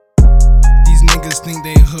niggas think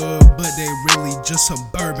they hood, but they really just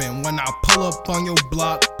suburban. When I pull up on your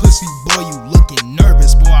block, pussy boy, you looking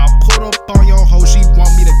nervous. Boy, I put up on your hoe, she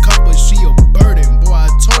want me to cup, but she a burden. Boy, I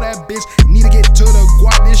told that bitch, need to get to the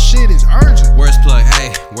guap, this shit is urgent. Where's plug?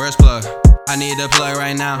 Hey, where's plug? I need a plug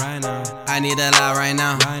right now. I need a lot right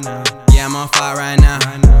now. Yeah, I'm on fire right now.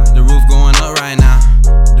 The roof going up right now.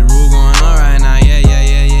 The roof going up right now. Yeah.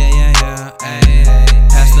 Ay,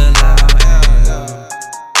 pass the loud.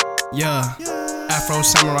 Yeah, Afro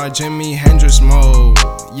Samurai Jimi Hendrix mode.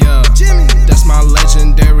 Yeah, that's my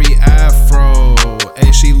legendary Afro.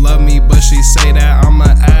 Ay, she love me, but she say that I'm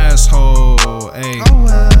an asshole. Ay,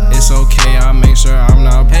 it's okay, I make sure I'm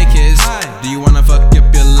not. Hey kids, do you wanna fuck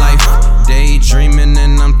up your life? Daydreaming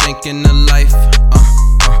and I'm thinking of life.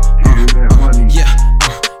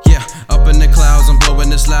 Yeah, up in the clouds, I'm blowing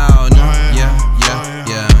this loud. Yeah,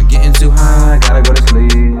 getting too high, gotta go to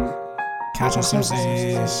sleep. Catching some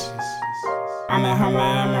Z's. I'm in her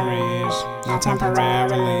memories, not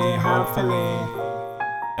temporarily, hopefully.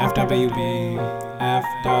 FWB,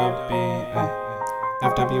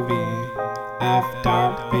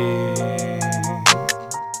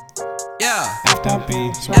 Yeah, FWB,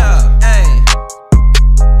 yeah, hey.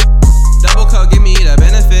 Double cup, give me the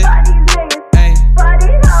benefit. Hey,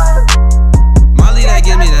 Molly, that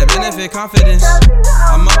give me that benefit, confidence.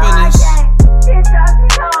 I'm up in this.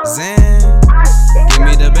 Zan, give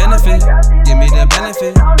me the benefit. Give me the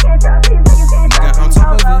benefit. Nigga, on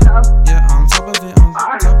top of it. Yeah, on top of it. On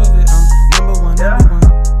top of it. I'm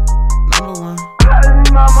number one.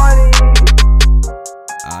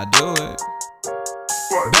 I do it.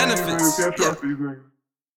 Benefits. Yeah.